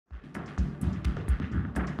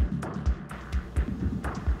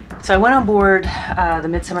So I went on board the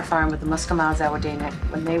Midsummer Farm with the Muscomals Awadenic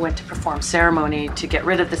when they went to perform ceremony to get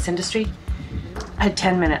rid of this industry. I had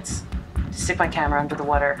 10 minutes to stick my camera under the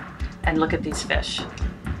water and look at these fish.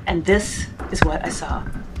 And this is what I saw.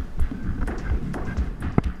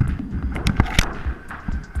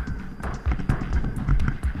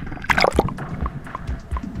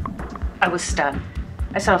 I was stunned.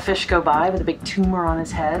 I saw a fish go by with a big tumor on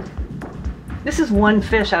his head. This is one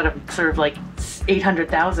fish out of sort of like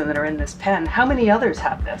 800,000 that are in this pen. How many others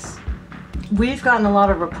have this? We've gotten a lot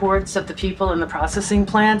of reports of the people in the processing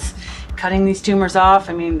plants cutting these tumors off.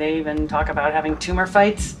 I mean, they even talk about having tumor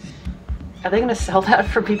fights. Are they going to sell that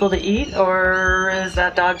for people to eat, or is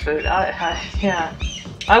that dog food? Yeah,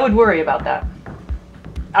 I would worry about that.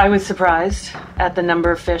 I was surprised at the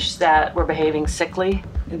number of fish that were behaving sickly.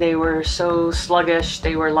 They were so sluggish.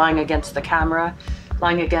 They were lying against the camera,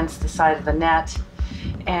 lying against the side of the net.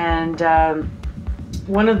 And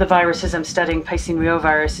one of the viruses I'm studying, Piscine Rio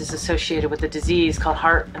virus, is associated with a disease called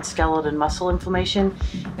heart and skeletal muscle inflammation.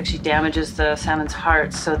 It actually damages the salmon's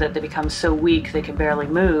heart so that they become so weak they can barely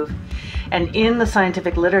move. And in the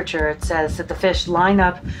scientific literature, it says that the fish line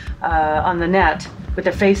up on the net with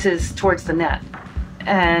their faces towards the net.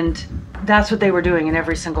 And that's what they were doing in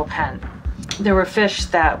every single pen. There were fish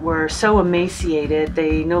that were so emaciated,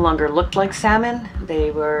 they no longer looked like salmon. They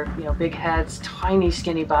were, big heads, tiny,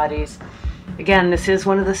 skinny bodies. Again, this is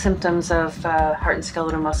one of the symptoms of heart and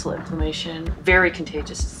skeletal muscle inflammation, very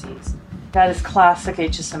contagious disease. That is classic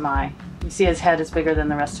HSMI. You see his head is bigger than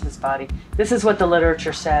the rest of his body. This is what the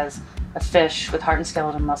literature says a fish with heart and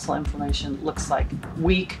skeletal muscle inflammation looks like.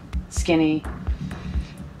 Weak, skinny.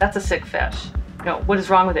 That's a sick fish. What is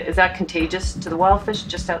wrong with it? Is that contagious to the wild fish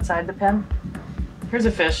just outside the pen? Here's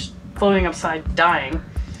a fish floating upside, dying.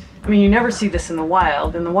 I mean, you never see this in the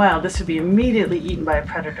wild. In the wild, this would be immediately eaten by a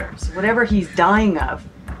predator. So whatever he's dying of,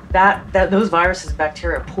 those viruses,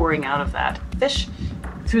 bacteria are pouring out of that fish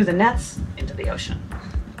through the nets into the ocean,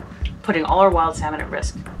 putting all our wild salmon at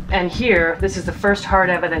risk. And here, this is the first hard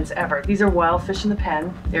evidence ever. These are wild fish in the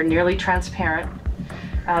pen. They're nearly transparent.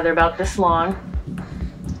 They're about this long.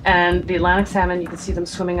 And the Atlantic salmon, you can see them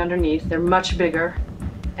swimming underneath. They're much bigger,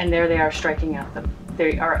 and there they are striking at them.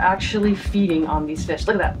 They are actually feeding on these fish.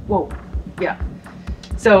 Look at that. Whoa. Yeah.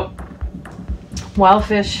 So wild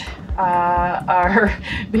fish are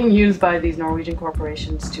being used by these Norwegian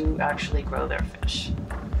corporations to actually grow their fish.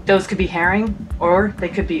 Those could be herring, or they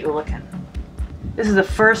could be ulican. This is the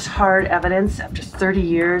first hard evidence after 30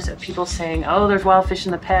 years of people saying, oh, there's wild fish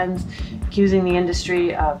in the pens, accusing the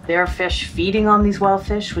industry of their fish feeding on these wild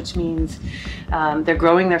fish, which means they're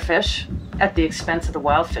growing their fish at the expense of the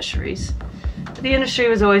wild fisheries. But the industry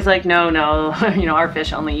was always like, no, our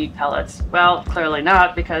fish only eat pellets. Well, clearly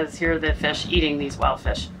not, because here are the fish eating these wild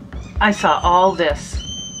fish. I saw all this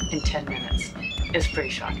in 10 minutes. It's pretty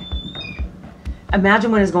shocking.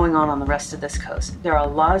 Imagine what is going on the rest of this coast. There are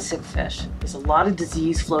a lot of sick fish. There's a lot of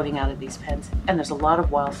disease floating out of these pens, and there's a lot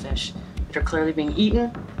of wild fish that are clearly being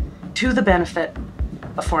eaten to the benefit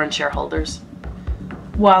of foreign shareholders,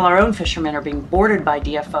 while our own fishermen are being boarded by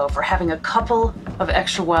DFO for having a couple of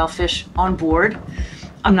extra wild fish on board.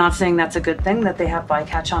 I'm not saying that's a good thing that they have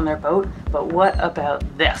bycatch on their boat, but what about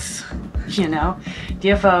this?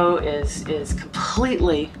 DFO is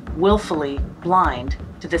completely, willfully blind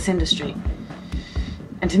to this industry.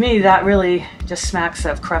 And to me, that really just smacks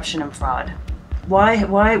of corruption and fraud. Why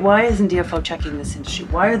isn't DFO checking this industry?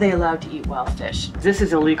 Why are they allowed to eat wild fish? This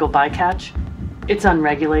is illegal bycatch. It's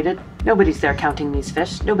unregulated. Nobody's there counting these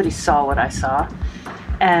fish. Nobody saw what I saw.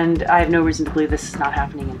 And I have no reason to believe this is not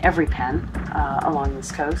happening in every pen along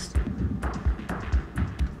this coast.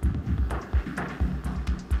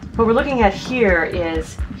 What we're looking at here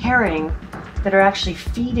is herring that are actually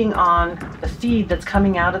feeding on the feed that's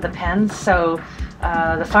coming out of the pens. So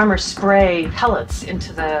the farmers spray pellets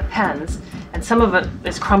into the pens, and some of it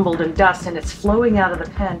is crumbled in dust, and it's flowing out of the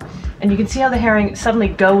pen. And you can see how the herring suddenly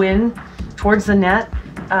go in towards the net.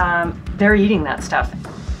 They're eating that stuff.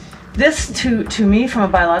 This, to me, from a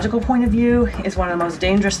biological point of view, is one of the most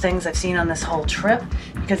dangerous things I've seen on this whole trip,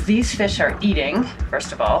 because these fish are eating,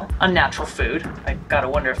 first of all, unnatural food. I gotta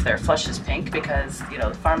wonder if their flesh is pink, because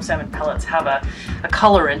the farm salmon pellets have a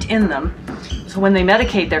colorant in them. So when they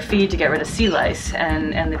medicate their feed to get rid of sea lice,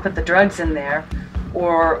 and they put the drugs in there,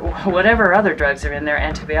 or whatever other drugs are in there,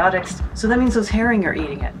 antibiotics, so that means those herring are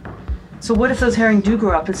eating it. So what if those herring do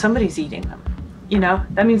grow up and somebody's eating them?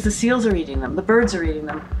 That means the seals are eating them, the birds are eating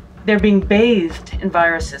them. They're being bathed in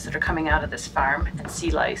viruses that are coming out of this farm, and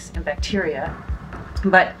sea lice and bacteria.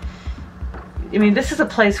 But, this is a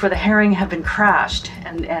place where the herring have been crashed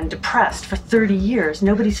and depressed for 30 years.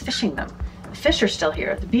 Nobody's fishing them. The fish are still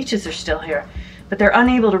here, the beaches are still here, but they're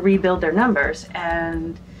unable to rebuild their numbers.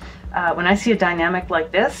 And when I see a dynamic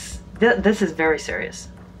like this, this is very serious.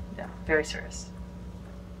 Yeah, very serious.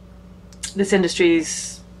 This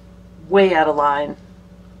industry's way out of line.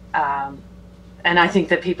 And I think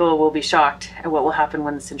that people will be shocked at what will happen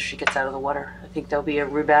when this industry gets out of the water. I think there'll be a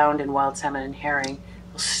rebound in wild salmon and herring.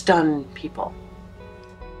 It will stun people.